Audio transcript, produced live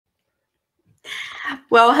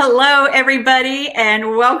Well, hello, everybody,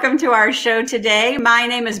 and welcome to our show today. My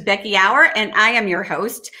name is Becky Auer, and I am your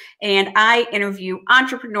host. And I interview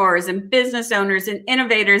entrepreneurs and business owners and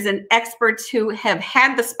innovators and experts who have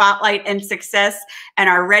had the spotlight and success and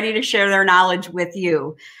are ready to share their knowledge with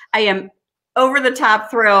you. I am over the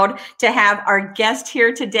top thrilled to have our guest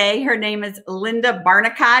here today. Her name is Linda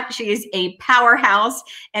Barnicott. She is a powerhouse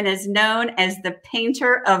and is known as the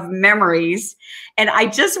painter of memories. And I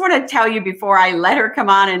just want to tell you before I let her come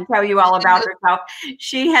on and tell you all about herself,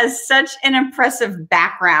 she has such an impressive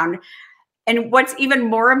background. And what's even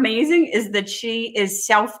more amazing is that she is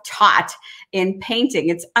self-taught in painting.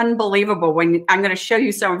 It's unbelievable. When I'm going to show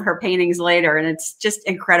you some of her paintings later, and it's just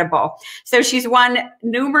incredible. So she's won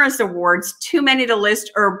numerous awards, too many to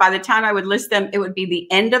list, or by the time I would list them, it would be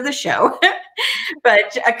the end of the show.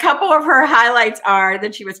 But a couple of her highlights are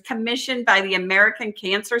that she was commissioned by the American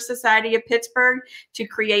Cancer Society of Pittsburgh to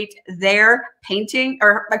create their painting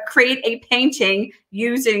or create a painting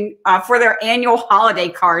using for their annual holiday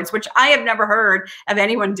cards, which I have never heard of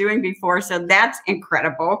anyone doing before. So that's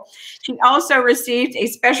incredible. She also received a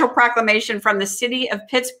special proclamation from the city of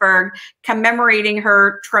Pittsburgh commemorating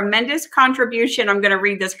her tremendous contribution. I'm going to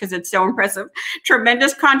read this because it's so impressive.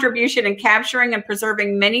 Tremendous contribution in capturing and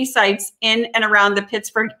preserving many sites in and around the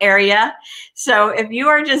Pittsburgh area. So if you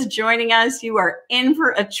are just joining us, you are in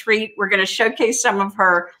for a treat. We're going to showcase some of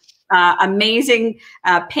her amazing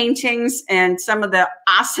paintings and some of the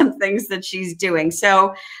awesome things that she's doing.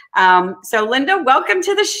 So, so Linda, welcome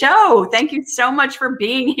to the show. Thank you so much for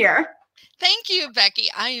being here. Thank you, Becky.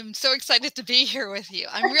 I am so excited to be here with you.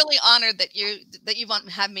 I'm really honored that you want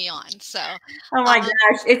to have me on. So, oh my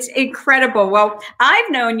gosh, it's incredible. Well, I've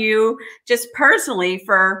known you just personally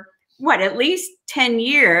for what, at least 10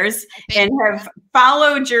 years, and have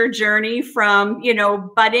followed your journey from, you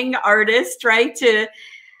know, budding artist, right, to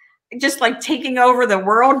just like taking over the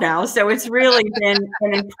world now. So it's really been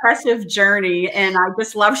an impressive journey. And I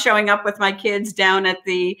just love showing up with my kids down at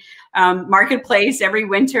the marketplace every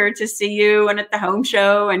winter to see you, and at the home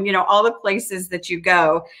show, and, you know, all the places that you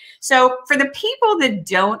go. So for the people that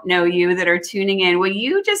don't know you, that are tuning in, will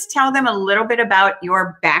you just tell them a little bit about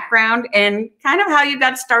your background and kind of how you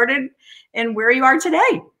got started and where you are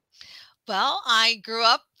today? Well, I grew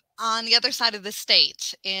up on the other side of the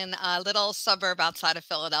state in a little suburb outside of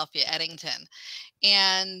Philadelphia, Eddington.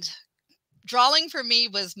 And drawing for me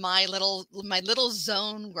was my little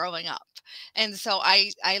zone growing up. And so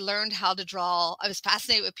I learned how to draw. I was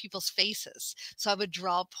fascinated with people's faces. So I would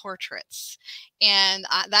draw portraits. And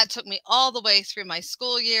that took me all the way through my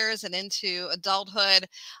school years and into adulthood,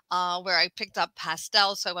 where I picked up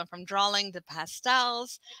pastels. So I went from drawing to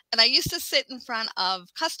pastels. And I used to sit in front of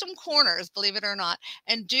custom corners, believe it or not,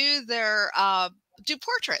 and do do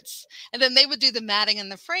portraits. And then they would do the matting and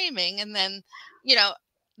the framing. And then, you know,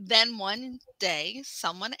 then one day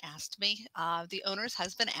someone asked me, the owner's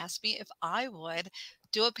husband asked me if I would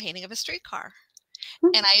do a painting of a streetcar.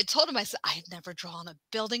 And I had told him, I said, I had never drawn a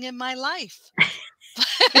building in my life.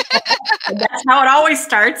 That's how it always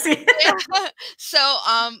starts. Yeah. So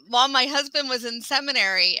while my husband was in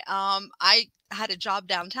seminary, I had a job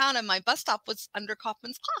downtown, and my bus stop was under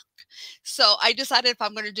Kaufman's Clock. So I decided if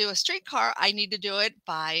I'm going to do a streetcar, I need to do it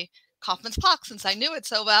by Kaufman's Clock, since I knew it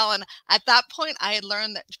so well. And at that point, I had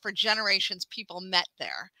learned that for generations, people met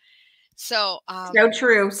there. So so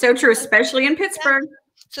true, especially in Pittsburgh. Yeah.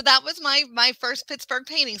 So that was my first Pittsburgh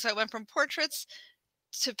painting. So I went from portraits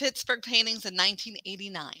to Pittsburgh paintings in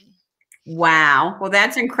 1989. Wow. Well,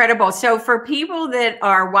 that's incredible. So for people that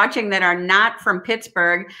are watching that are not from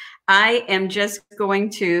Pittsburgh, I am just going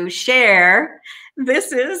to share.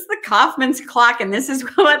 This is the Kaufman's Clock, and this is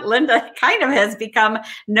what Linda kind of has become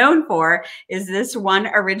known for, is this one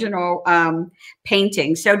original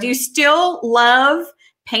painting. So do you still love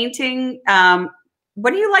painting?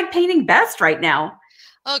 What do you like painting best right now?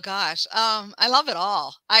 Oh gosh, I love it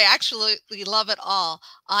all. I actually love it all.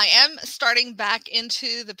 I am starting back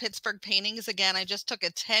into the Pittsburgh paintings again. I just took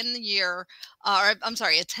a 10-year, or I'm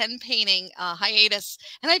sorry, a 10 painting hiatus,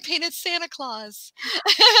 and I painted Santa Claus.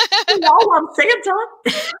 Y'all love Santa.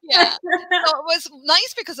 Yeah, so it was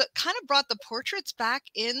nice because it kind of brought the portraits back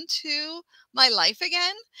into my life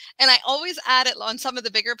again. And I always added on some of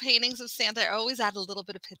the bigger paintings of Santa, I always add a little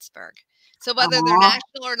bit of Pittsburgh. So whether they're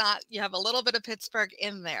national or not, you have a little bit of Pittsburgh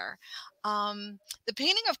in there. The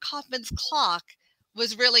painting of Kaufman's Clock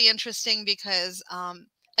was really interesting because,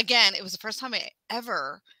 again, it was the first time I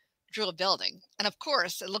ever drew a building. And of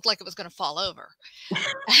course, it looked like it was going to fall over.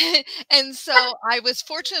 And so I was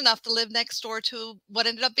fortunate enough to live next door to what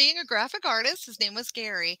ended up being a graphic artist. His name was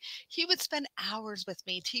Gary. He would spend hours with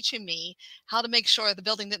me teaching me how to make sure the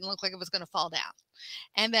building didn't look like it was going to fall down.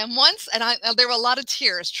 And then once, and there were a lot of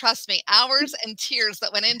tears, trust me, hours and tears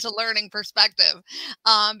that went into learning perspective,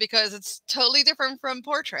 because it's totally different from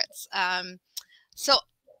portraits. So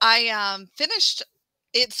I finished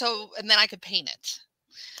it, and then I could paint it.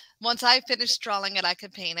 Once I finished drawing it, I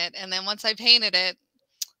could paint it. And then once I painted it,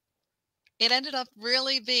 it ended up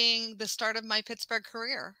really being the start of my Pittsburgh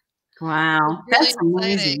career. Wow, Really that's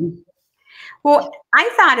amazing. exciting. Well,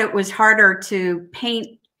 I thought it was harder to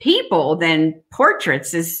paint people than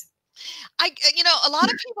portraits. A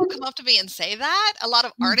lot of people come up to me and say that. A lot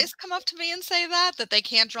of artists come up to me and say that they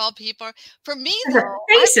can't draw people. For me, though,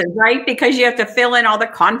 faces, right? Because you have to fill in all the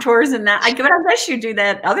contours and that. I guess you do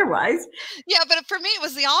that otherwise. Yeah, but for me, it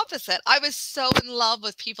was the opposite. I was so in love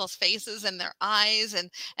with people's faces and their eyes and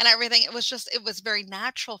everything. It was very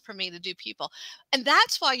natural for me to do people. And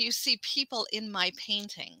that's why you see people in my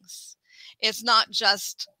paintings. It's not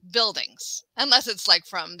just buildings, unless it's like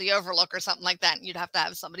from the Overlook or something like that. And you'd have to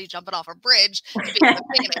have somebody jumping off a bridge to be in the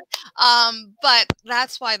painting. But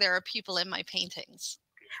that's why there are people in my paintings.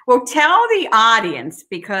 Well, tell the audience,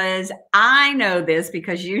 because I know this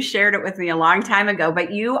because you shared it with me a long time ago,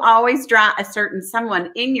 but you always draw a certain someone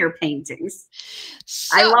in your paintings.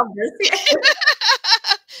 So, I love this.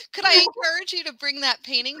 Could I encourage you to bring that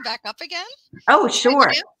painting back up again? Oh,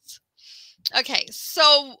 sure. Okay,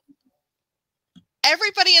 so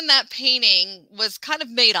everybody in that painting was kind of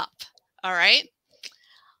made up, all right?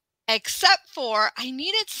 Except for I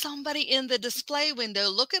needed somebody in the display window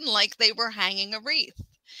looking like they were hanging a wreath.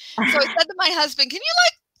 So I said to my husband, can you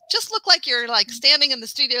just look like you're standing in the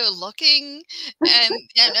studio looking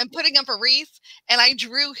and putting up a wreath? And I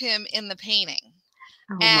drew him in the painting.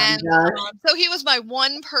 Oh, and so he was my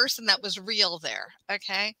one person that was real there,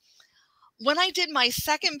 okay? When I did my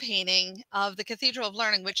second painting of the Cathedral of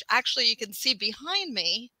Learning, which actually you can see behind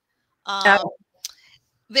me,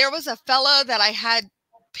 there was a fellow that I had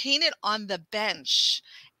painted on the bench.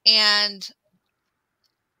 And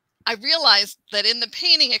I realized that in the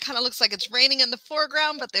painting, it kind of looks like it's raining in the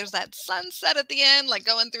foreground, but there's that sunset at the end, like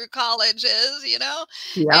going through colleges,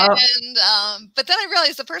 Yeah. And but then I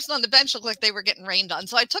realized the person on the bench looked like they were getting rained on.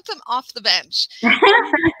 So I took them off the bench.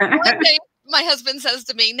 One day, my husband says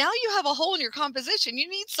to me, now you have a hole in your composition. You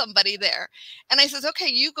need somebody there. And I says, okay,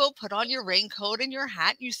 you go put on your raincoat and your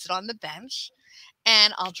hat. You sit on the bench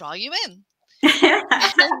and I'll draw you in.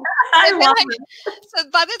 I love it. So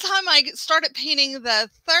by the time I started painting the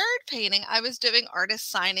third painting, I was doing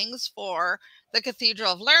artist signings for the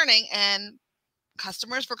Cathedral of Learning, and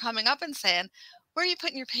customers were coming up and saying, where are you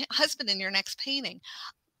putting your husband in your next painting?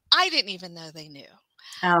 I didn't even know they knew.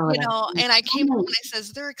 And I came home and I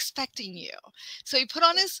says, they're expecting you. So he put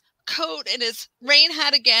on his coat and his rain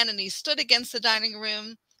hat again, and he stood against the dining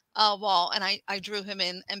room wall, and I drew him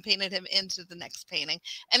in and painted him into the next painting,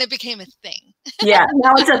 and it became a thing. Yeah,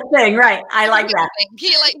 now it's a thing, right? I like that.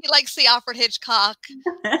 He likes the Alfred Hitchcock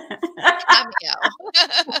cameo.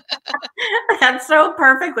 That's so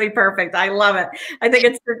perfectly perfect. I love it. I think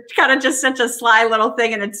it's kind of just such a sly little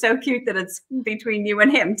thing, and it's so cute that it's between you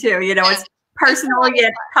and him too. It's personal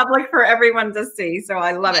yet public for everyone to see. So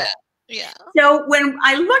I love it. Yeah. So when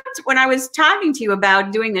I was talking to you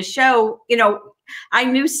about doing the show, I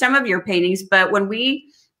knew some of your paintings, but when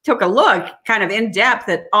we took a look kind of in depth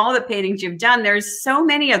at all the paintings you've done, there's so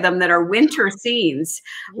many of them that are winter scenes.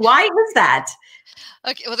 Why is that?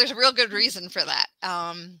 Okay, well, there's a real good reason for that.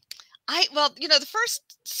 The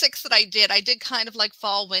first 6 that I did kind of like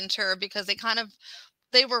fall, winter, because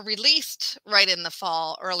they were released right in the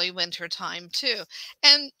fall, early winter time too.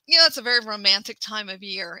 And, it's a very romantic time of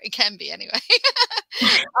year. It can be anyway.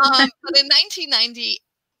 But in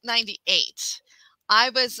 1998,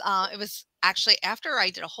 it was actually after I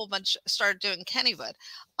did started doing Kennywood.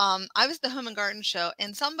 I was at the Home and Garden Show,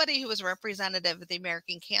 and somebody who was a representative of the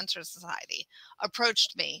American Cancer Society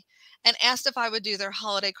approached me and asked if I would do their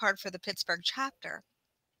holiday card for the Pittsburgh chapter.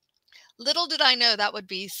 Little did I know that would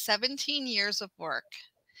be 17 years of work.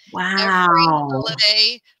 Wow. Every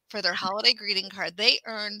holiday for their holiday greeting card. They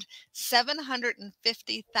earned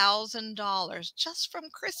 $750,000 just from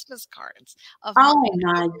Christmas cards of my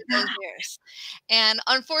God. Years. And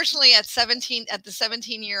unfortunately, at the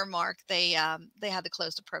 17-year mark, they had to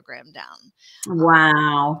close the program down.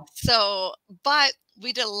 Wow. But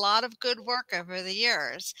we did a lot of good work over the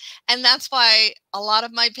years. And that's why a lot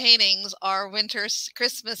of my paintings are winter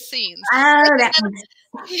Christmas scenes. Oh, And that then, makes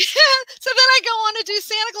yeah, so then I go on to do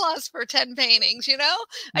Santa Claus for 10 paintings, you know?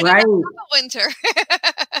 I didn't right. have a winter.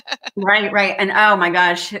 Right, right. And oh my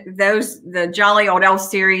gosh, the Jolly Old Elf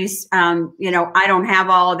series, I don't have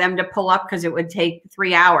all of them to pull up because it would take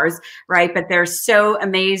 3 hours, right? But they're so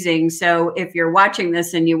amazing. So if you're watching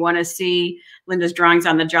this and you want to see Linda's drawings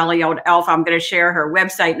on the Jolly Old Elf, I'm going to share her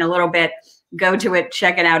website in a little bit. Go to it,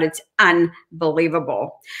 check it out. It's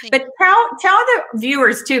unbelievable. But tell the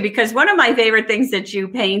viewers too, because one of my favorite things that you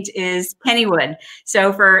paint is Kennywood.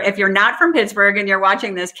 So if you're not from Pittsburgh and you're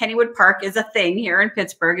watching this, Kennywood Park is a thing here in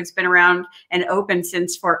Pittsburgh. It's been around and open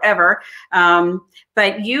since forever.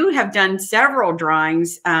 But you have done several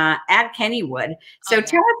drawings at Kennywood. So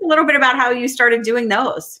tell us a little bit about how you started doing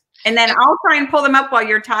those. And then I'll try and pull them up while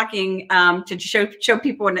you're talking to show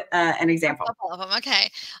people an example. A couple of them. Okay.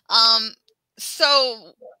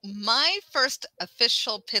 So my first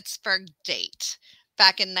official Pittsburgh date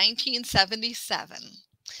back in 1977,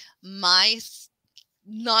 my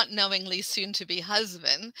not knowingly soon to be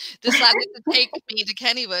husband decided to take me to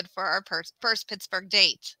Kennywood for our first Pittsburgh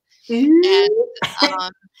date. And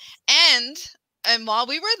while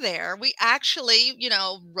we were there, we actually,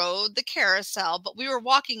 rode the carousel, but we were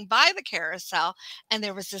walking by the carousel and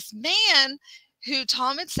there was this man who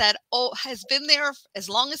Tom had said, has been there as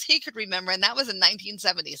long as he could remember. And that was in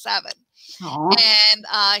 1977.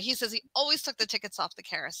 And he says he always took the tickets off the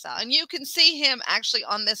carousel. And you can see him actually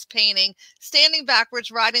on this painting, standing backwards,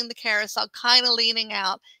 riding the carousel, kind of leaning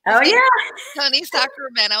out. Oh, yeah. Tony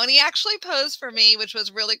Sacramento. And he actually posed for me, which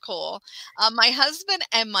was really cool. My husband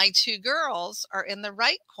and my two girls are in the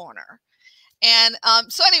right corner. And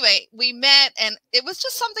so anyway, we met, and it was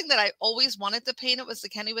just something that I always wanted to paint. It was the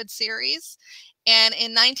Kennywood series. And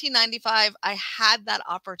in 1995, I had that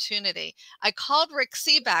opportunity. I called Rick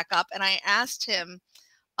C back up and I asked him,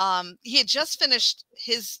 he had just finished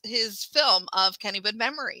his film of Kennywood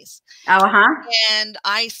Memories. And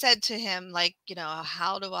I said to him, like, could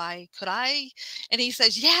I? And he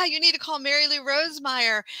says, yeah, you need to call Mary Lou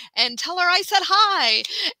Rosemeyer and tell her I said hi.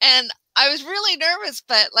 And I was really nervous,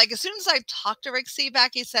 but like, as soon as I talked to Rick C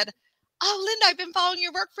back, he said, oh, Linda, I've been following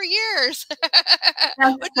your work for years.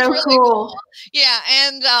 That's so really cool. Yeah.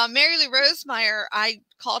 And Mary Lou Rosemeyer, I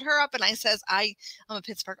called her up and I says, I'm a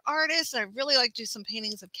Pittsburgh artist. And I really like to do some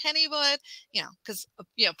paintings of Kennywood, because,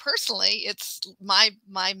 personally, it's my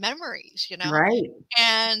memories, Right.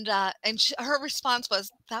 And her response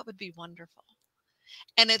was, that would be wonderful.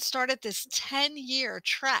 And it started this 10-year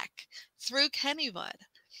trek through Kennywood.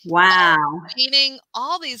 Wow. Painting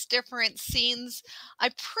all these different scenes. I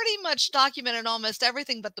pretty much documented almost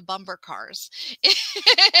everything but the bumper cars. They're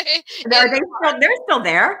still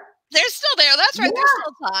there. They're still there. That's right. Yeah. There's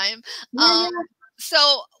still time. Yeah.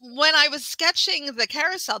 So when I was sketching the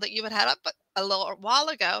carousel that you had up a little while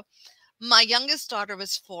ago, my youngest daughter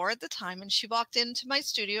was 4 at the time, and she walked into my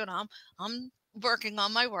studio, and I'm working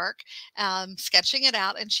on my work, sketching it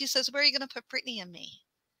out, and she says, "Where are you going to put Brittany and me?"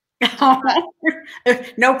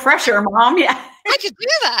 No pressure, Mom. Yeah, I could do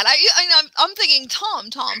that. I'm thinking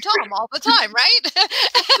Tom all the time, right?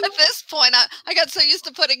 At this point, I got so used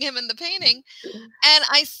to putting him in the painting, and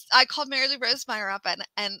I called Mary Lou Rosemeyer up,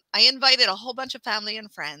 and I invited a whole bunch of family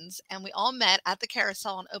and friends, and we all met at the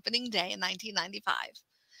carousel on opening day in 1995,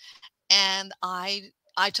 and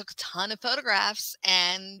I took a ton of photographs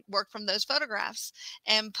and worked from those photographs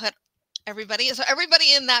and put everybody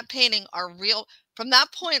in that painting are real. From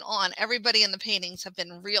that point on, everybody in the paintings have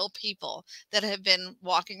been real people that have been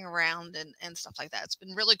walking around and stuff like that. It's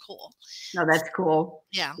been really cool. No, that's cool.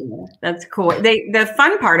 Yeah. That's cool. The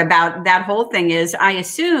fun part about that whole thing is, I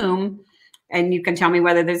assume, and you can tell me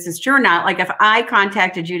whether this is true or not, like if I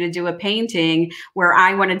contacted you to do a painting where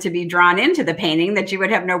I wanted to be drawn into the painting, that you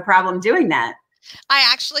would have no problem doing that. I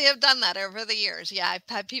actually have done that over the years. Yeah, I've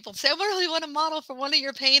had people say, I really want a model for one of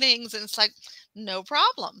your paintings. And it's like, no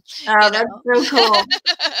problem. Oh, that's so cool.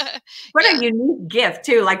 What a unique gift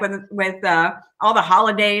too, like with all the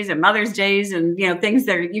holidays and Mother's Days and, things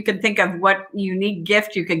that you could think of what unique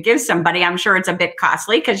gift you could give somebody. I'm sure it's a bit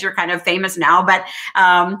costly because you're kind of famous now, but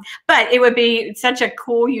it would be such a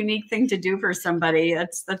cool, unique thing to do for somebody.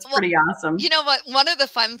 That's pretty awesome. You know what? One of the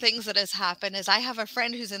fun things that has happened is I have a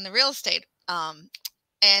friend who's in the real estate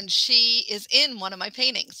and she is in one of my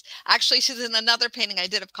paintings. Actually, she's in another painting I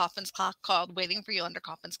did of Coffin's Clock called Waiting for You Under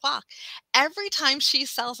Coffin's Clock. Every time she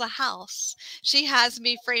sells a house, she has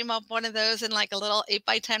me frame up one of those in like a little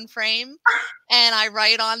 8x10 frame. And I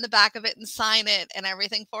write on the back of it and sign it and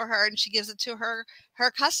everything for her. And she gives it to her her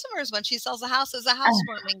customers when she sells a house as a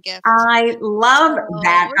housewarming gift. I love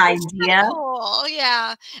that idea. Cool.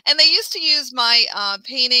 Yeah. And they used to use my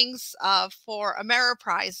paintings for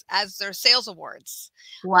Ameriprise as their sales awards.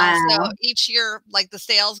 Wow. So each year, like the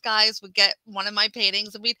sales guys would get one of my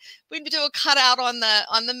paintings, and we'd do a cutout on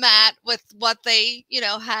the mat with what they,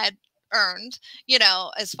 had earned,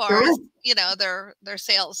 as far as, their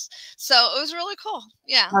sales. So it was really cool.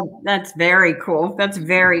 Yeah. Oh, that's very cool. That's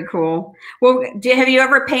very cool. Well, have you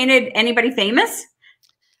ever painted anybody famous?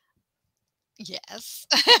 Yes.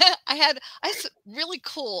 I had really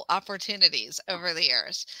cool opportunities over the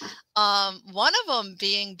years. One of them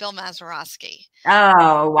being Bill Mazeroski.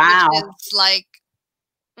 Oh, wow. Which is like,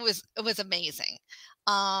 it was amazing.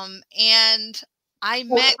 And I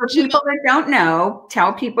met for people that don't know,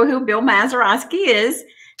 tell people who Bill Mazeroski is.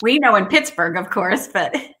 We know in Pittsburgh, of course,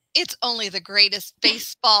 but it's only the greatest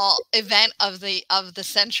baseball event of the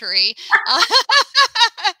century.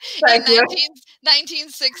 In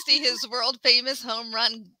 1960, his world famous home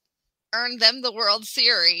run earned them the World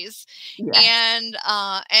Series. Yes.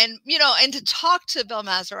 And to talk to Bill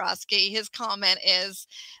Mazeroski, his comment is,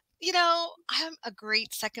 I'm a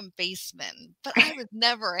great second baseman, but I was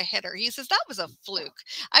never a hitter. He says, that was a fluke.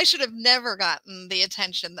 I should have never gotten the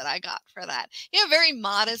attention that I got for that. Very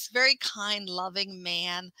modest, very kind, loving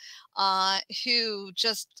man who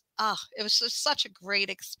just, it was just such a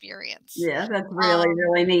great experience. Yeah, that's really,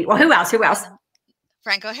 really neat. Well, who else?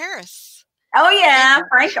 Franco Harris. Oh, yeah,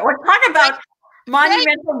 Franco. We're talking about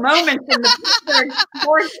monumental moments in the Pittsburgh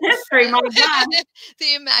sports history. My God,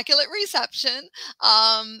 the Immaculate Reception.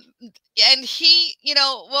 And he,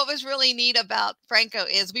 what was really neat about Franco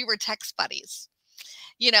is we were text buddies,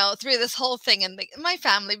 through this whole thing. And my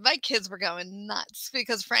family, my kids were going nuts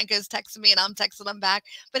because Franco's texting me and I'm texting him back.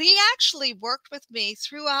 But he actually worked with me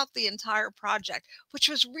throughout the entire project, which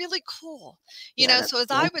was really cool. So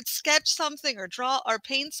as I would sketch something or draw or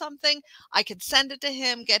paint something, I could send it to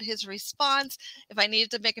him, get his response. If I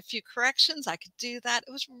needed to make a few corrections, I could do that.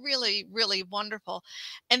 It was really, really wonderful.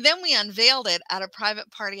 And then we unveiled it at a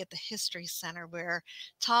private party at the History Center where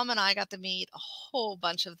Tom and I got to meet a whole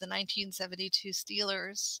bunch of the 1972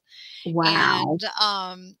 Steelers. Wow.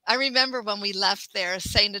 And I remember when we left there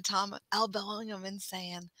saying to Tom, elbowing him and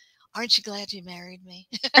saying, aren't you glad you married me?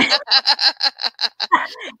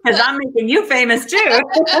 Because I'm making you famous too.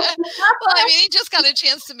 Well, he just got a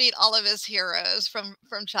chance to meet all of his heroes from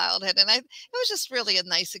childhood. And it was just really a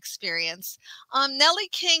nice experience. Nellie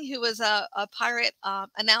King, who was a pirate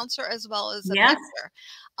announcer as well as a mentor,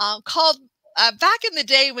 called back in the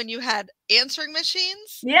day when you had answering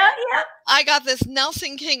machines. Yeah. I got this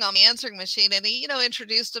Nelson King on the answering machine, and he,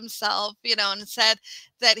 introduced himself, and said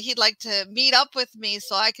that he'd like to meet up with me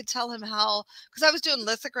so I could tell him how, because I was doing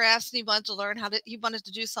lithographs and he wanted to learn he wanted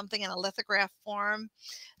to do something in a lithograph form.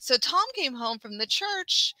 So Tom came home from the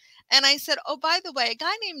church and I said, oh, by the way, a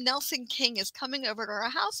guy named Nelson King is coming over to our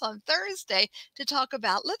house on Thursday to talk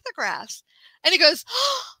about lithographs. And he goes,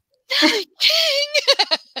 oh, Nellie King,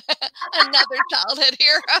 another childhood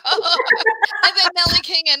hero. And then Nellie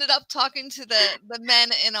King ended up talking to the men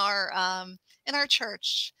in our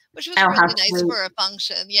church, which was really nice for a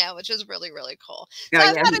function. Yeah, which was really, really cool. So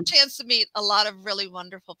I've had a chance to meet a lot of really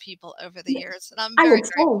wonderful people over the years, and I'm very,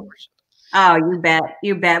 very fortunate. Oh,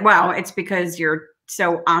 you bet. Well, it's because you're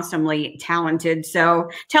so awesomely talented. So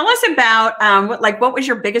tell us about what was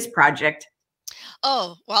your biggest project?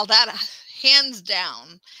 Oh, well, that hands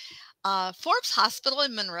down. Forbes Hospital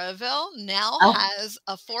in Monroeville now has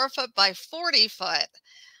a 4-foot by 40-foot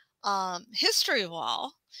history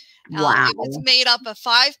wall. Wow. It was made up of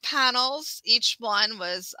 5 panels. Each one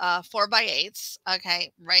was 4x8s.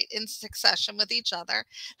 Okay, right in succession with each other.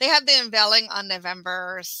 They had the unveiling on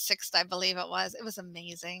November 6th, I believe it was. It was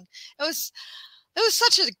amazing. It was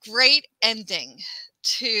such a great ending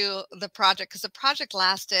to the project because the project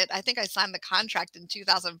lasted, I think I signed the contract in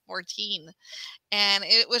 2014, and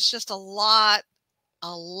it was just a lot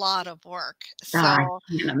of work. So I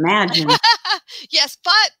can imagine. Yes,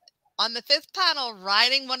 but on the 5th panel,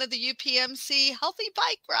 riding one of the UPMC healthy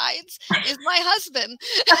bike rides is my husband.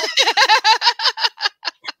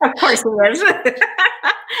 Of course he was.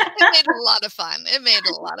 It made a lot of fun.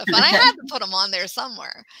 I had to put him on there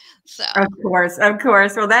somewhere. So Of course.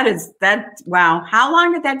 Well, wow. How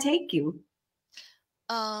long did that take you?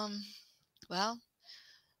 Well,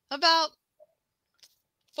 about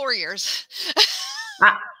 4 years.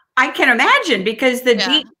 I can imagine because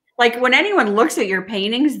when anyone looks at your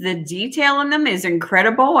paintings, the detail in them is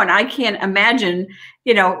incredible. And I can't imagine,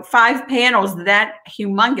 5 panels that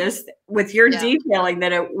humongous with your detailing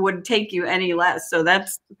that it would take you any less. So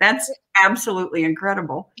that's absolutely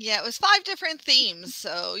incredible. Yeah, it was 5 different themes.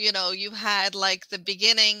 So, you had like the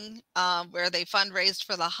beginning where they fundraised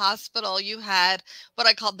for the hospital. You had what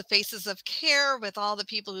I called the Faces of Care with all the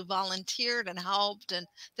people who volunteered and helped, and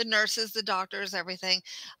the nurses, the doctors, everything.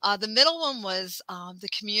 The middle one was the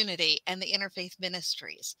community and the interfaith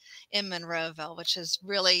ministries in Monroeville, which is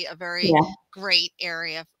really a very Yeah. great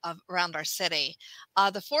area of around our city.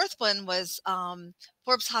 The fourth one was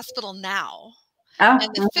Forbes Hospital Now. Oh,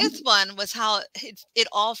 And the fifth one was how it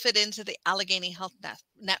all fit into the Allegheny Health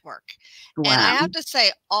Network. And I wow. have to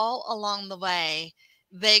say, all along the way,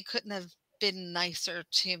 they couldn't have been nicer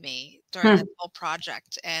to me during Hmm. this whole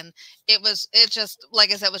project. And it just,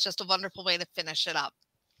 like I said, was just a wonderful way to finish it up.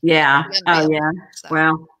 Yeah. The Oh, unveiling. yeah. So.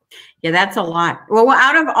 Well, yeah, that's a lot. Well,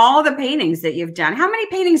 out of all the paintings that you've done, how many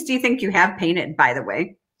paintings do you think you have painted, by the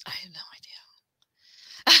way? I have no idea.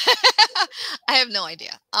 I have no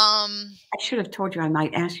idea. I should have told you I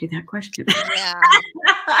might ask you that question. Yeah.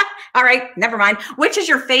 All right, never mind. Which is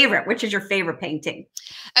your favorite? Which is your favorite painting?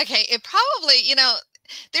 Okay, it probably,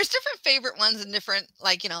 there's different favorite ones in different,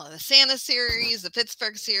 like, the Santa series, the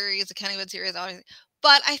Pittsburgh series, the Kennywood series,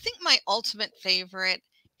 but I think my ultimate favorite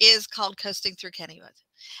is called Coasting Through Kennywood.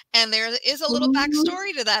 And there is a little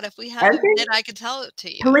backstory to that. If we have a minute, I can tell it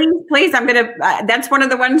to you. Please. I'm going to, that's one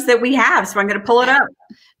of the ones that we have. So I'm going to pull it up.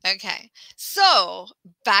 Okay. So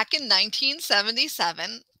back in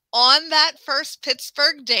 1977, on that first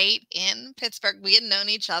Pittsburgh date in Pittsburgh, we had known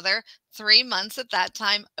each other 3 months at that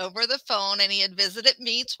time over the phone, and he had visited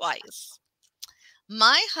me twice.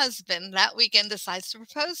 My husband that weekend decides to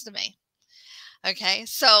propose to me. Okay.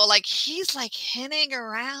 So he's hinting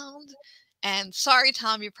around. And sorry,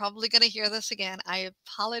 Tom, you're probably going to hear this again. I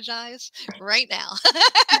apologize right now.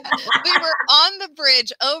 We were on the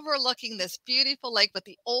bridge overlooking this beautiful lake with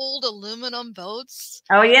the old aluminum boats.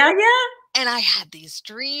 Oh, yeah, yeah. And I had these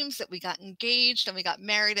dreams that we got engaged and we got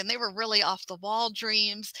married, and they were really off the wall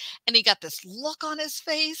dreams. And he got this look on his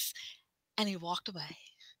face and he walked away.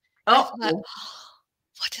 Oh,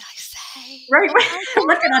 what did I say? Right. Oh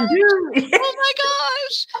what did I do? Oh my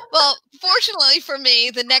gosh. Well, fortunately for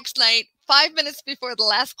me, the next night, 5 minutes before the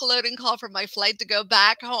last loading call for my flight to go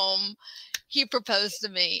back home, he proposed to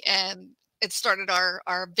me, and it started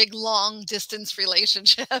our big long distance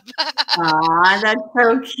relationship. Aw, that's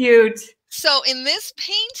so cute. So in this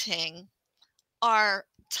painting are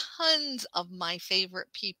tons of my favorite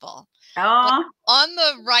people. Oh, On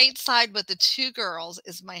the right side with the 2 girls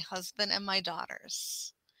is my husband and my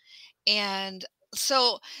daughters. And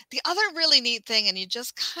so the other really neat thing, and you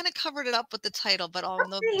just kind of covered it up with the title, but on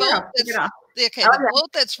the boat boat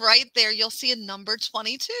that's right there, you'll see a number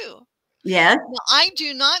 22. Yes. Now, I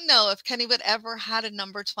do not know if Kennywood ever had a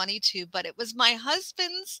number 22, but it was my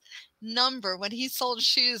husband's number when he sold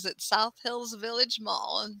shoes at South Hills Village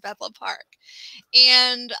Mall in Bethel Park.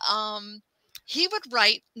 And he would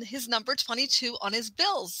write his number 22 on his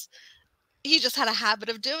bills. He just had a habit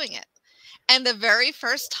of doing it. And the very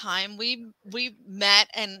first time we met,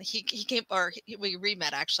 and he came, or we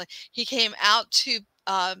re-met actually, he came out to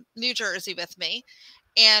New Jersey with me,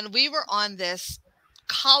 and we were on this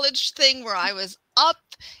college thing where I was up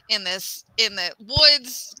in the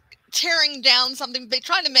woods tearing down something,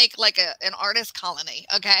 trying to make like an artist colony,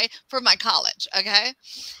 okay, for my college, okay.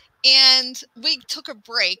 And we took a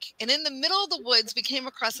break, and in the middle of the woods, we came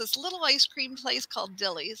across this little ice cream place called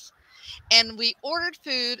Dilly's. And we ordered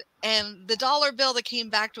food, and the dollar bill that came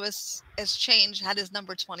back to us as change had his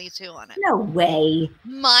number 22 on it. No way.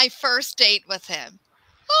 My first date with him.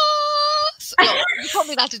 No, you told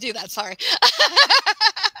me not to do that. Sorry.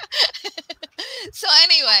 So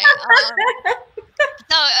anyway,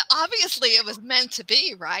 no, obviously it was meant to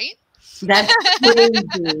be, right? That's crazy.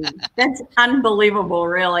 That's unbelievable,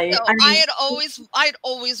 really. So I'd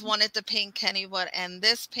always wanted to paint Kennywood, and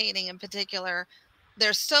this painting in particular.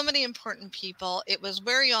 There's so many important people. It was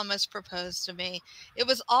where he almost proposed to me. It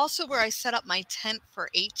was also where I set up my tent for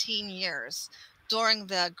 18 years during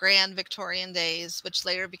the Grand Victorian Days, which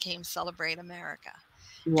later became Celebrate America.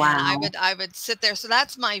 Wow. And I would sit there. So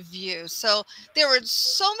that's my view. So there were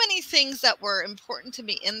so many things that were important to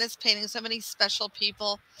me in this painting, so many special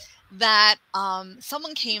people, that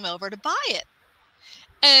someone came over to buy it.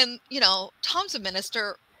 And, Tom's a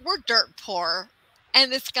minister. We're dirt poor. And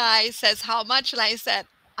this guy says, how much? And I said,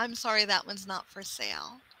 I'm sorry, that one's not for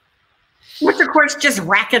sale. Which, of course, just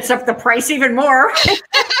rackets up the price even more. So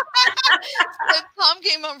Tom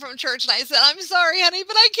came home from church, and I said, I'm sorry, honey,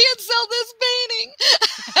 but I can't sell this painting.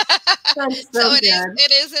 That's So so good.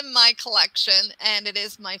 it is in my collection, and it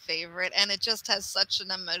is my favorite, and it just has such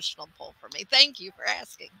an emotional pull for me. Thank you for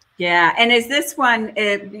asking. Yeah. And is this one,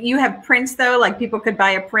 you have prints though? Like people could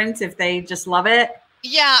buy a print if they just love it?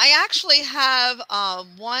 Yeah, I actually have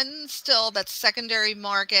one still that's secondary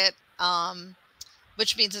market,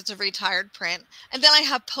 which means it's a retired print. And then I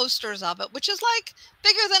have posters of it, which is like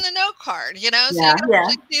bigger than a note card, you know? So you Yeah. can Yeah.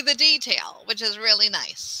 actually see the detail, which is really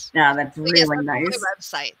nice. No, that's But yes, really that's on nice. my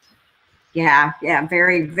website. Yeah. Yeah.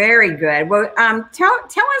 Very, very good. Well, tell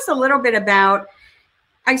us a little bit about,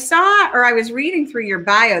 I saw, or I was reading through your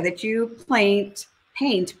bio that you paint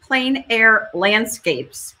plein air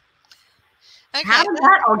landscapes. How Okay. did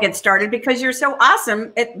that all get started? Because you're so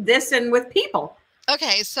awesome at this and with people.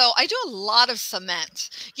 Okay, so I do a lot of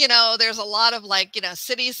cement. You know, there's a lot of like,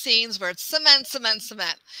 city scenes where it's cement, cement,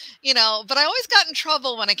 cement, but I always got in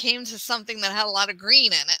trouble when it came to something that had a lot of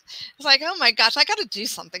green in it. It's like, oh my gosh, I got to do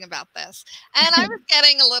something about this. And I was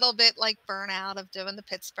getting a little bit like burnout of doing the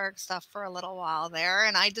Pittsburgh stuff for a little while there.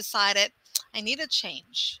 And I decided I need a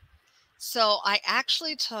change. So I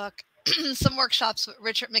actually took some workshops with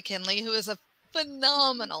Richard McKinley, who is a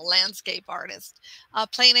phenomenal landscape artist, a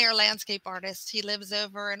plein air landscape artist. He lives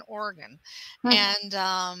over in Oregon. And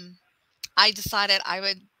I decided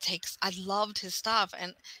I loved his stuff,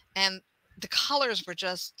 and the colors were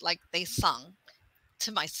just like they sung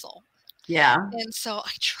to my soul. Yeah. And so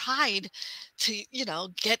I tried to,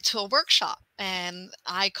 get to a workshop, and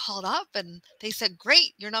I called up and they said,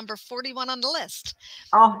 great, you're number 41 on the list.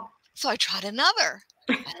 Oh, So I tried another,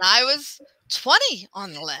 and I was 20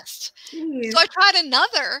 on the list. geez. So I tried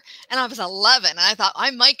another, and I was 11, and I thought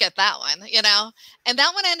I might get that one, and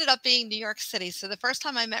that one ended up being New York City. So the first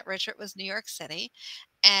time I met Richard was New York City,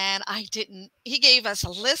 and he gave us a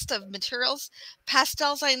list of materials,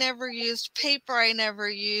 pastels I never used, paper I never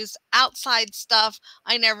used, outside stuff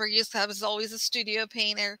I never used. I was always a studio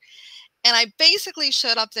painter. And I basically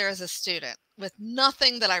showed up there as a student with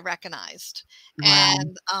nothing that I recognized. Wow.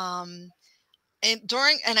 And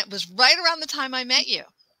it was right around the time I met you.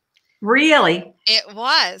 Really? It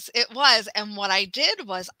was. And what I did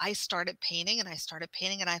was I started painting, and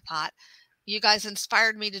I thought, you guys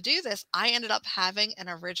inspired me to do this. I ended up having an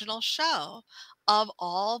original show of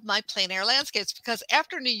all my plein air landscapes, because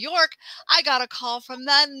after New York, I got a call from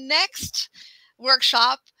the next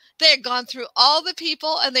workshop. They had gone through all the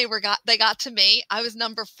people, and they got to me. I was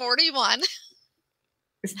number 41.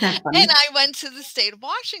 Isn't that funny? And I went to the state of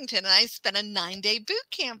Washington, and I spent a 9-day boot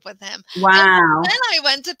camp with him. Wow. And then I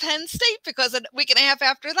went to Penn State, because a week and a half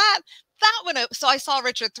after that so I saw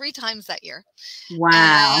Richard 3 times that year.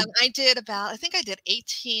 Wow. And I think I did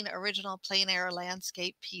 18 original plein air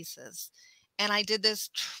landscape pieces. And I did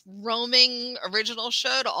this roaming original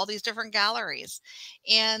show to all these different galleries.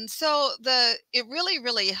 And so it really,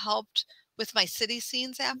 really helped with my city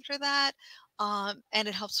scenes after that. And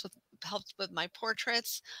it helped with my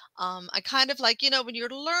portraits. I kind of like, when you're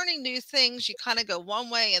learning new things, you kind of go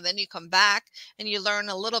one way and then you come back and you learn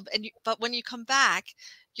a little bit. But when you come back,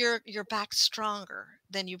 you're back stronger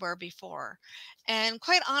than you were before. And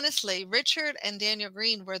quite honestly, Richard and Daniel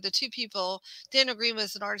Green were the 2 people. Daniel Green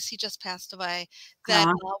was an artist, he just passed away,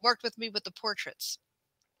 that worked with me with the portraits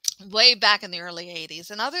way back in the early 80s.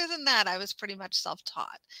 And other than that, I was pretty much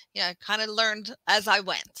self-taught. I kind of learned as I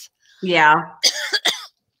went. Yeah.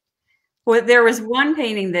 Well, there was one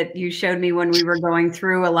painting that you showed me when we were going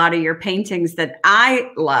through a lot of your paintings that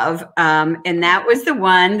I love. And that was the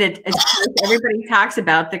one that everybody talks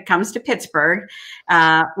about that comes to Pittsburgh,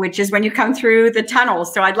 which is when you come through the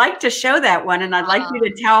tunnels. So I'd like to show that one. And I'd like you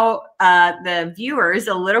to tell the viewers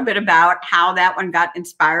a little bit about how that one got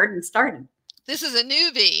inspired and started. This is a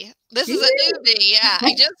newbie. Yeah.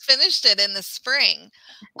 I just finished it in the spring.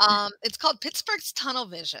 It's called Pittsburgh's Tunnel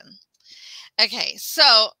Vision. Okay,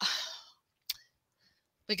 so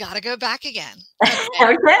we got to go back again.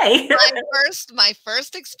 Okay. My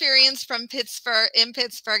first experience in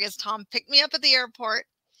Pittsburgh is Tom picked me up at the airport,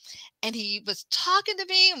 and he was talking to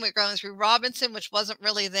me, and we were going through Robinson, which wasn't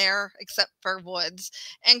really there except for woods,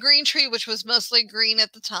 and Green Tree, which was mostly green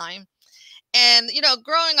at the time. And,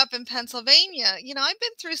 growing up in Pennsylvania, I've been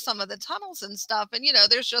through some of the tunnels and stuff, and,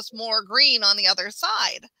 there's just more green on the other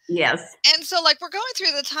side. Yes. And so, like, we're going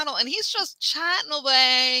through the tunnel, and he's just chatting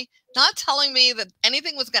away, not telling me that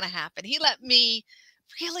anything was going to happen. He let me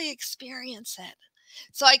really experience it.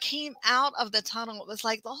 So I came out of the tunnel. It was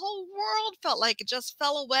like the whole world felt like it just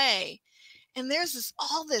fell away. And there's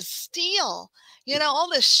all this steel, all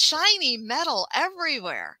this shiny metal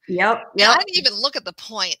everywhere. Yep. And I didn't even look at the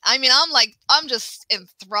point. I mean, I'm just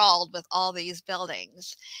enthralled with all these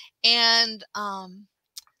buildings. And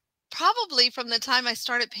probably from the time I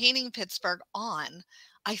started painting Pittsburgh on,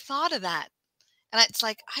 I thought of that. And it's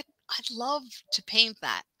like, I'd love to paint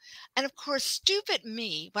that. And of course, stupid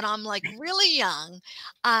me, when I'm like really young,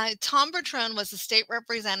 Tom Bertrand was the state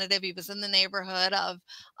representative. He was in the neighborhood of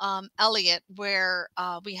Elliott, where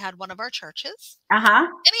we had one of our churches. Uh-huh.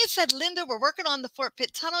 And he said, Linda, we're working on the Fort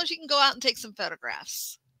Pitt tunnels. You can go out and take some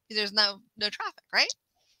photographs. There's no traffic, right?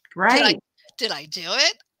 Right. Did I do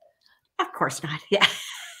it? Of course not. Yeah.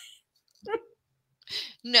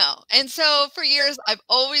 No. And so for years, I've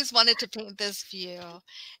always wanted to paint this view.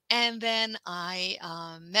 And then I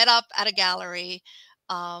met up at a gallery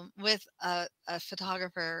with a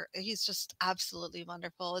photographer. He's just absolutely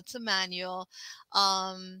wonderful. It's Emmanuel.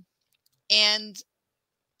 And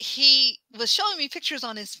he was showing me pictures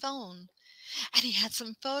on his phone. And he had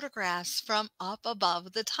some photographs from up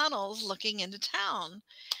above the tunnels looking into town.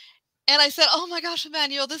 And I said, oh my gosh,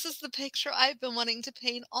 Emmanuel, this is the picture I've been wanting to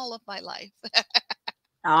paint all of my life.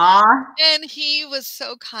 Aw. And he was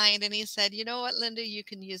so kind. And he said, you know what, Linda, you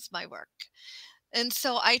can use my work. And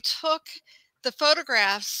so I took the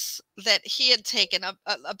photographs that he had taken,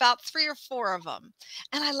 about 3 or 4 of them.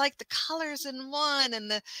 And I liked the colors in one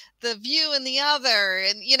and the view in the other,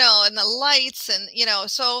 and, you know, and the lights, and, you know,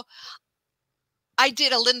 so I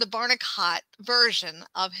did a Linda Barnicott version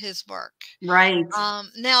of his work. Right.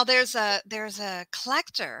 Now there's a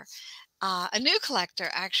collector, a new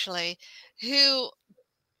collector actually, who,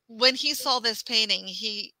 when he saw this painting,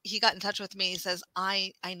 he got in touch with me. He says,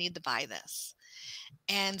 I need to buy this.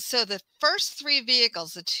 And so the first 3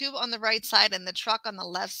 vehicles, the 2 on the right side and the truck on the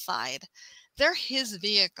left side, they're his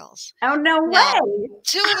vehicles. Oh, no Now, way.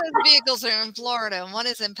 2 of those vehicles are in Florida and 1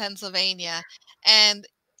 is in Pennsylvania. And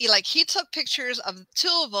he took pictures of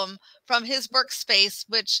 2 of them from his workspace,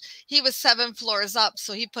 which he was 7 floors up.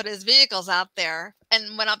 So he put his vehicles out there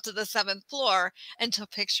and went up to the 7th floor and took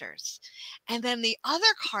pictures. And then the other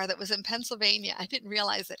car that was in Pennsylvania, I didn't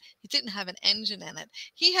realize it. It didn't have an engine in it.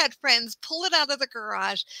 He had friends pull it out of the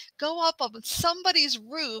garage, go up on somebody's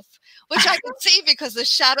roof, which I could see because the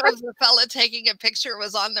shadow of the fella taking a picture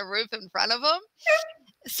was on the roof in front of him,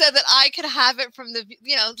 so that I could have it from the,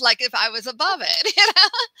 you know, like if I was above it, you know.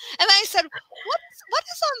 And I said, what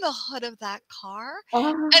is on the hood of that car?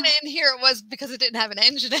 Oh. And in here it was, because it didn't have an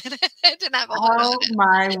engine in it. It didn't have a hood. Oh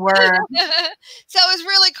my word. So it was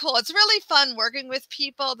really cool. It's really fun working with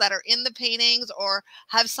people that are in the paintings or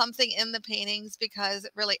have something in the paintings, because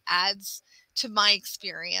it really adds to my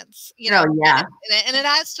experience, you know. Oh, yeah. And it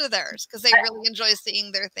adds to theirs, because they really enjoy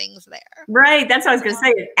seeing their things there. Right. That's what I was going to say.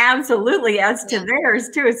 It absolutely adds to theirs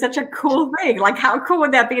too. It's such a cool thing. Like, how cool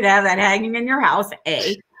would that be to have that hanging in your house,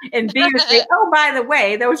 A, and B, to say, oh, by the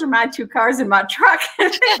way, those are my 2 cars in my truck.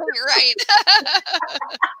 Right.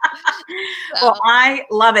 Well, I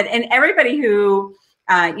love it. And everybody who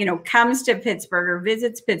comes to Pittsburgh or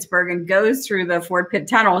visits Pittsburgh and goes through the Fort Pitt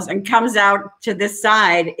tunnels and comes out to this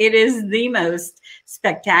side, it is the most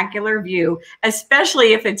spectacular view,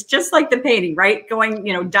 especially if it's just like the painting, right? Going,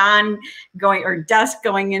 dawn going, or dusk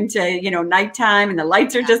going into, nighttime, and the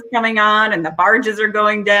lights are just coming on and the barges are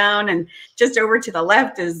going down, and just over to the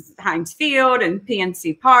left is Heinz Field and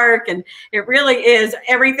PNC Park. And it really is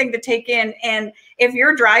everything to take in. And if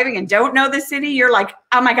you're driving and don't know the city, you're like,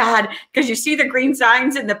 oh my God, because you see the green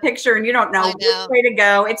signs in the picture and you don't know which way to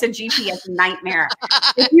go. It's a GPS nightmare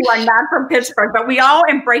if you are not from Pittsburgh. But we all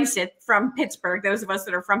embrace it from Pittsburgh, those of us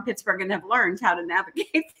that are from Pittsburgh and have learned how to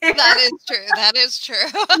navigate there. That is true. That is true.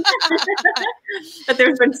 But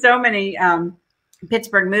there's been so many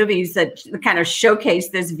Pittsburgh movies that kind of showcase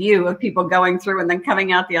this view of people going through and then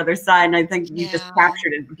coming out the other side. And I think you just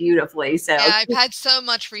captured it beautifully. So yeah, I've had so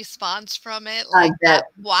much response from it, like that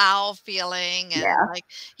wow feeling. And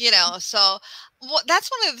so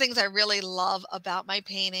that's one of the things I really love about my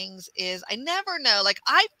paintings is I never know, like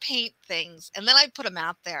I paint things and then I put them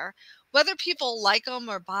out there, whether people like them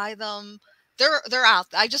or buy them, they're out.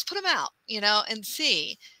 I just put them out, and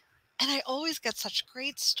see. And I always get such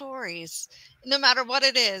great stories, no matter what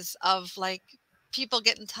it is, of like people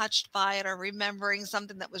getting touched by it or remembering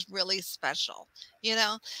something that was really special,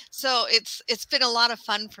 So it's been a lot of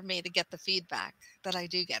fun for me to get the feedback that I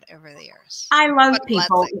do get over the years. I love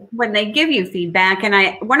people when they give you feedback.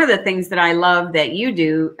 And one of the things that I love that you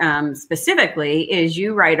do specifically is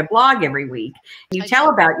you write a blog every week. You tell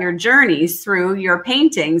about your journeys through your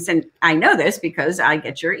paintings. And I know this because I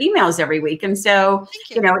get your emails every week. And so,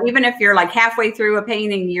 even if you're like halfway through a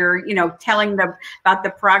painting, you're, telling them about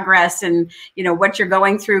the progress and, what you're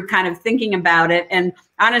going through, kind of thinking about it. And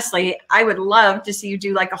honestly, I would love to see you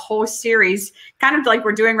do like a whole series, kind of like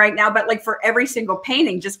we're doing right now, but like for every single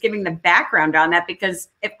painting, just giving the background on that. Because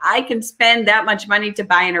if I can spend that much money to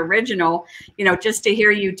buy an original, you know, just to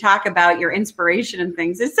hear you talk about your inspiration and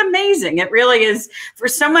things, it's amazing. It really is. For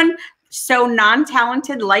someone so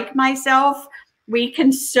non-talented like myself, we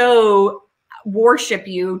can so worship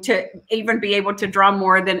you to even be able to draw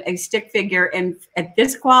more than a stick figure in at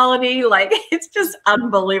this quality. Like, it's just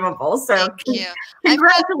unbelievable. So Thank you.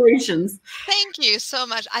 congratulations. Thank you so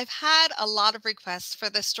much. I've had a lot of requests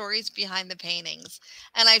for the stories behind the paintings,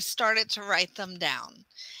 and I've started to write them down.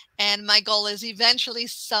 And my goal is eventually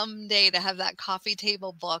someday to have that coffee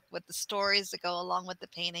table book with the stories that go along with the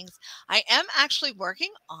paintings. I am actually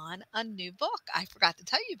working on a new book. I forgot to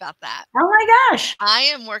tell you about that. Oh my gosh. I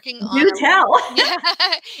am working on Do tell. Yeah,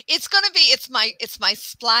 it's going to be it's my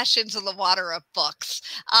splash into the water of books.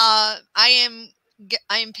 I am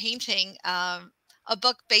painting a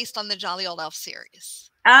book based on the Jolly Old Elf series.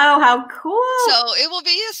 Oh, how cool. So it will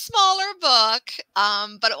be a smaller book,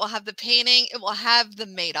 but it will have the painting. It will have the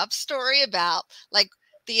made up story about like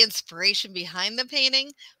the inspiration behind the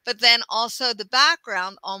painting, but then also the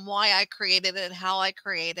background on why I created it, how I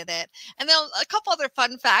created it. And then a couple other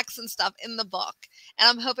fun facts and stuff in the book. And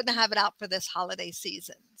I'm hoping to have it out for this holiday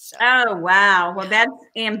season. So. Oh, wow. Well, that's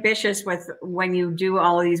ambitious with when you do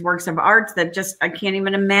all of these works of art that just, I can't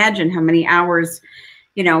even imagine how many hours,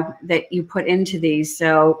 you know, that you put into these.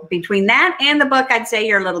 So between that and the book, I'd say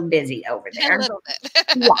you're a little busy over there. A little bit.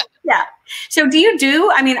 Yeah. So do you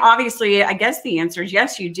do, I mean, obviously, I guess the answer is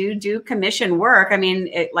yes, you do commission work. I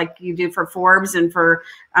mean, like you do for Forbes and for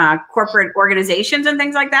corporate organizations and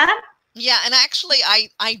things like that? Yeah. And actually, I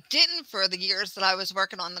didn't for the years that I was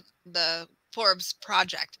working on the Forbes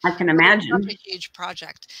project. I can imagine. It was such a huge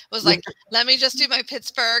project. It was like, let me just do my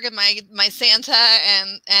Pittsburgh and my Santa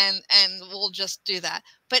and we'll just do that.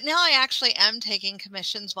 But now I actually am taking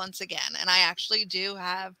commissions once again. And I actually do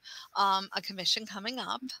have a commission coming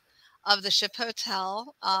up of the Ship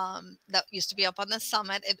Hotel that used to be up on the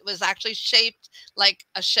summit. It was actually shaped like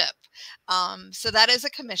a ship. So that is a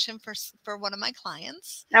commission for one of my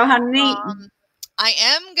clients. Oh, how neat. I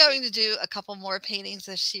am going to do a couple more paintings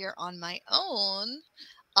this year on my own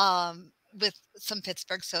with some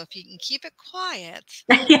Pittsburgh. So if you can keep it quiet.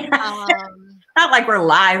 Not like we're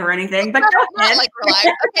live or anything, but not like we're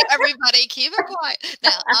live. Okay, everybody, keep it quiet.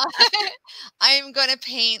 Now, I am going to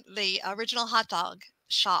paint the original hot dog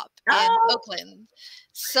shop in Oakland.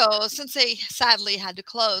 So since they sadly had to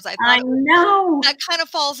close, I thought that kind of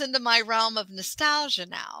falls into my realm of nostalgia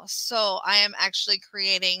now. So I am actually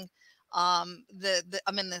creating I'm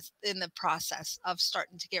in the process of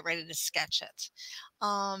starting to get ready to sketch it.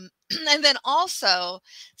 And then also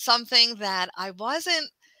something that I've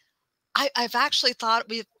actually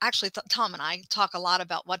thought, Tom and I talk a lot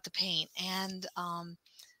about what to paint. And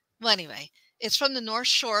well, anyway, it's from the North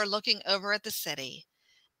Shore looking over at the city,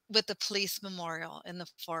 with the police memorial in the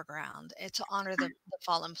foreground to honor the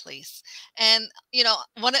fallen police. And, you know,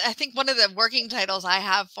 I think one of the working titles I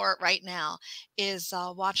have for it right now is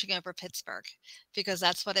Watching Over Pittsburgh, because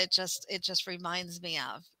that's what it just reminds me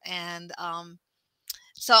of. And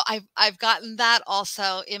so I've gotten that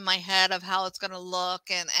also in my head of how it's going to look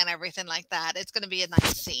and everything like that. It's going to be a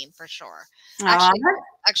nice scene for sure.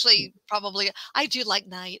 Actually, probably, I do like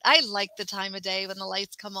night. I like the time of day when the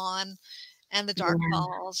lights come on and the dark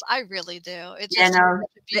falls. I really do. It's just a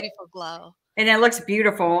beautiful glow. And it looks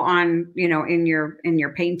beautiful on, you know, in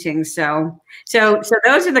your paintings. So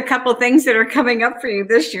those are the couple things that are coming up for you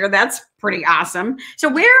this year. That's pretty awesome. So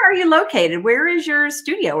where are you located? Where is your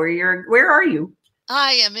studio? Where are you?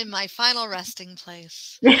 I am in my final resting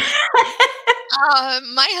place. My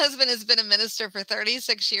husband has been a minister for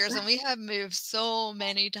 36 years, and we have moved so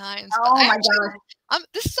many times. Oh my God.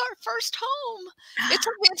 This is our first home. It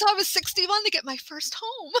took me until I was 61 to get my first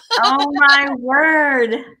home. Oh my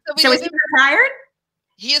word. So is he retired?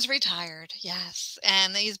 He is retired, yes.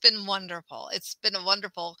 And he's been wonderful. It's been a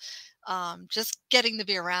wonderful just getting to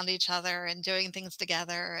be around each other and doing things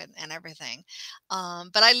together and everything.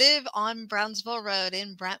 But I live on Brownsville Road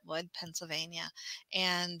in Brentwood, Pennsylvania.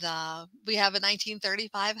 And we have a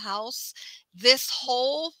 1935 house. This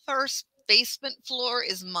whole first basement floor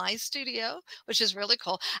is my studio, which is really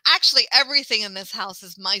cool. Actually, everything in this house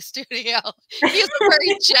is my studio. He's a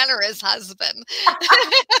very generous husband.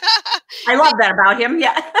 I love that about him.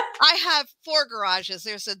 Yeah. I have 4 garages.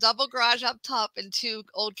 There's a double garage up top and 2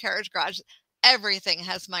 old carriage garages. everything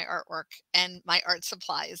has my artwork and my art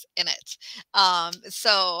supplies in it.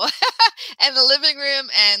 So, and the living room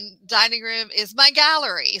and dining room is my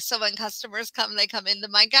gallery. So when customers come, they come into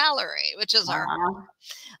my gallery, which is our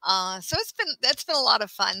Wow. so that's been a lot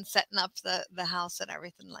of fun setting up the house and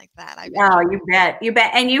everything like that. I've Oh, enjoyed. you bet. You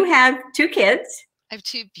bet. And you have 2 kids. I have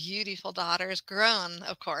 2 beautiful daughters, grown,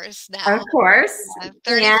 of course, Of now. course.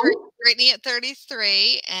 33, And Brittany at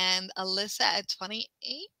 33 and Alyssa at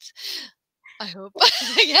 28. I hope.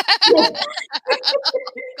 Yeah.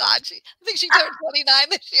 God, I think she turned 29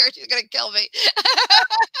 this year. She's gonna kill me.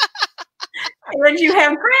 then you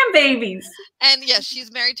have grandbabies. And yes,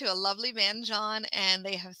 she's married to a lovely man, John, and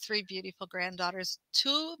they have 3 beautiful granddaughters,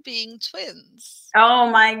 2 being twins. Oh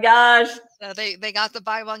my gosh. So they got the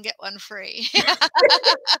buy one, get one free.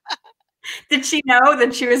 Did she know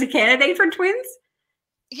that she was a candidate for twins?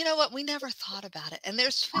 You know what? We never thought about it. And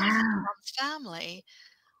there's twins in Wow. mom's family,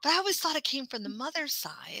 but I always thought it came from the mother's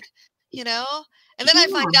side, you know? And then I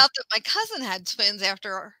find Yeah. out that my cousin had twins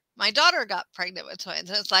after my daughter got pregnant with twins.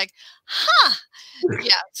 And it's like, huh.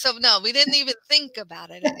 Yeah. So no, we didn't even think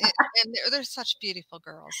about it. And they're such beautiful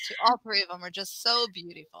girls too. All 3 of them are just so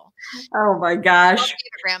beautiful. Oh my Love gosh. being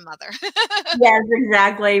a grandmother. Yes,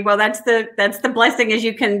 exactly. Well, that's the blessing is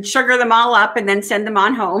you can sugar them all up and then send them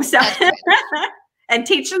on home. So That's right. and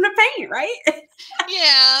teach them to paint, right?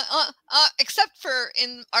 Yeah, except for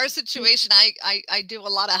in our situation, I do a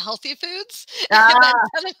lot of healthy foods, and then Ah,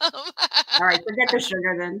 send 'em home. all right, forget the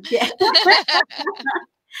sugar then. Yeah.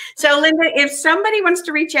 So, Linda, if somebody wants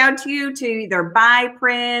to reach out to you to either buy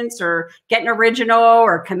prints or get an original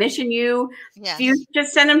or commission you, do you Yes.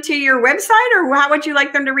 just send them to your website or how would you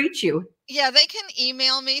like them to reach you? Yeah, they can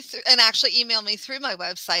email me through and actually email me through my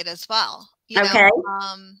website as well. Okay.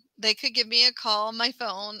 They could give me a call on my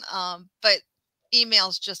phone, but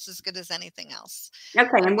email's just as good as anything else. Okay.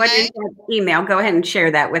 And what is Okay? that email? Go ahead and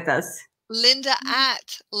share that with us. Linda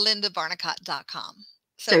at lindabarnicott.com.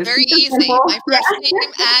 So So very super easy. simple. My Yeah. first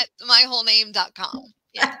name at my whole name.com.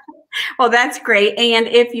 Yeah. Well, that's great. And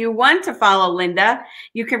if you want to follow Linda,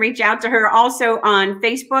 you can reach out to her also on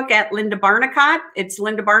Facebook at Linda Barnicott. It's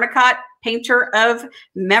Linda Barnicott, Painter of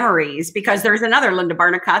Memories, because there's another Linda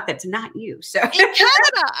Barnicott that's not you. So In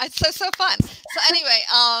Canada. It's so fun. So anyway,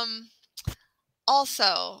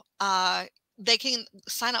 also, they can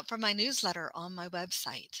sign up for my newsletter on my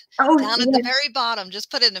website. oh Down at the yes, very bottom,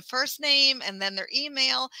 just put in the first name and then their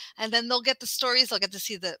email, and then they'll get the stories. They'll get to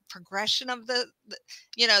see the progression of the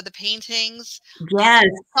paintings. yes.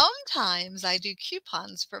 Sometimes I do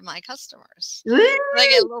coupons for my customers. Woo! They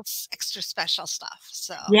get a little extra special stuff.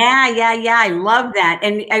 So Yeah. I love that.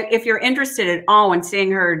 And if you're interested at all in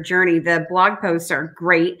seeing her journey, the blog posts are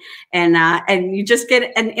great, and you just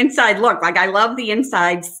get an inside look. Like I love the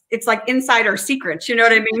insides. It's like insider secrets. You know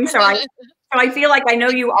what I mean? So I feel like I know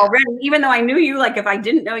thank you you. already, even though I knew you. Like if I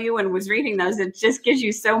didn't know you and was reading those, it just gives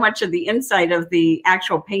you so much of the insight of the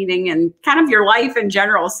actual painting and kind of your life in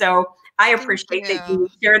general. So I Thank appreciate that you. you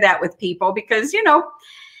share that with people because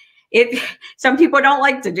some people don't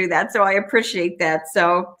like to do that. So I appreciate that.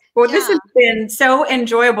 So, well, this Yeah. has been so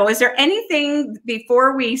enjoyable. Is there anything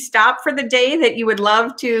before we stop for the day that you would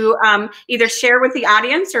love to either share with the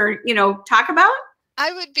audience or, talk about?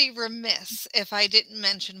 I would be remiss if I didn't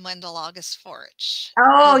mention Wendell August Forge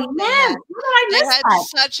Oh, because yes. How did I they miss had that?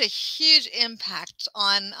 such a huge impact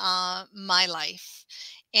on my life,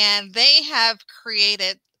 and they have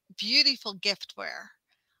created beautiful giftware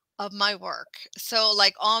of my work. So,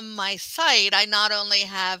 like on my site, I not only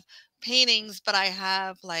have paintings, but I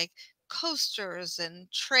have like coasters and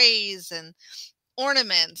trays and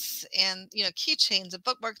ornaments and keychains and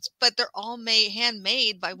bookmarks, but they're all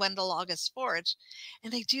handmade by Wendell August Forge,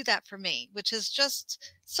 and they do that for me, which is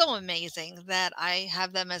just so amazing that I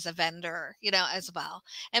have them as a vendor as well.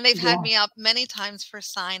 And they've had Yeah. me up many times for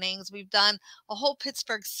signings. We've done a whole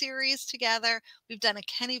Pittsburgh series together. We've done a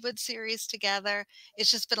Kennywood series together.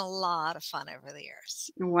 It's just been a lot of fun over the years.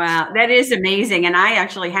 Wow, that is amazing. And I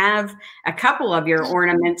actually have a couple of your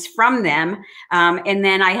ornaments from them. And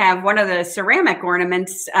then I have one of the ceramic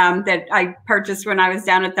ornaments that I purchased when I was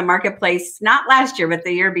down at the marketplace, not last year, but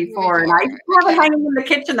the year before. And I have it Okay. hanging in the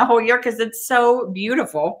kitchen the whole year because it's so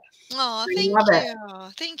beautiful. Oh, I thank love it.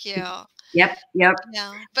 you. Thank you. Yep. Yeah,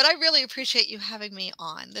 but I really appreciate you having me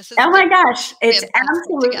on. This has Oh my been gosh, it's fantastic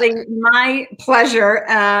absolutely together. my pleasure.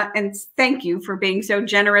 And thank you for being so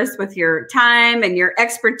generous with your time and your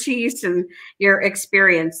expertise and your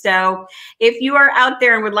experience. So if you are out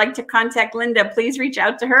there and would like to contact Linda, please reach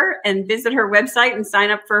out to her and visit her website and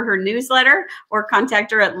sign up for her newsletter or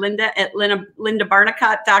contact her at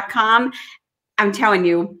lindabarnicott.com. I'm telling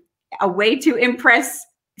you, a way to impress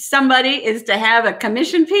somebody is to have a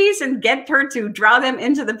commission piece and get her to draw them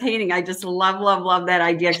into the painting. I just love that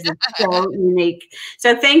idea because it's so unique.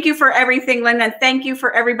 So thank you for everything, Linda. Thank you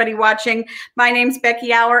for everybody watching. My name's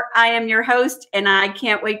Becky Auer. I am your host, and I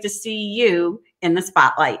can't wait to see you in the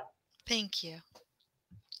spotlight. Thank you.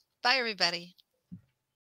 Bye, everybody.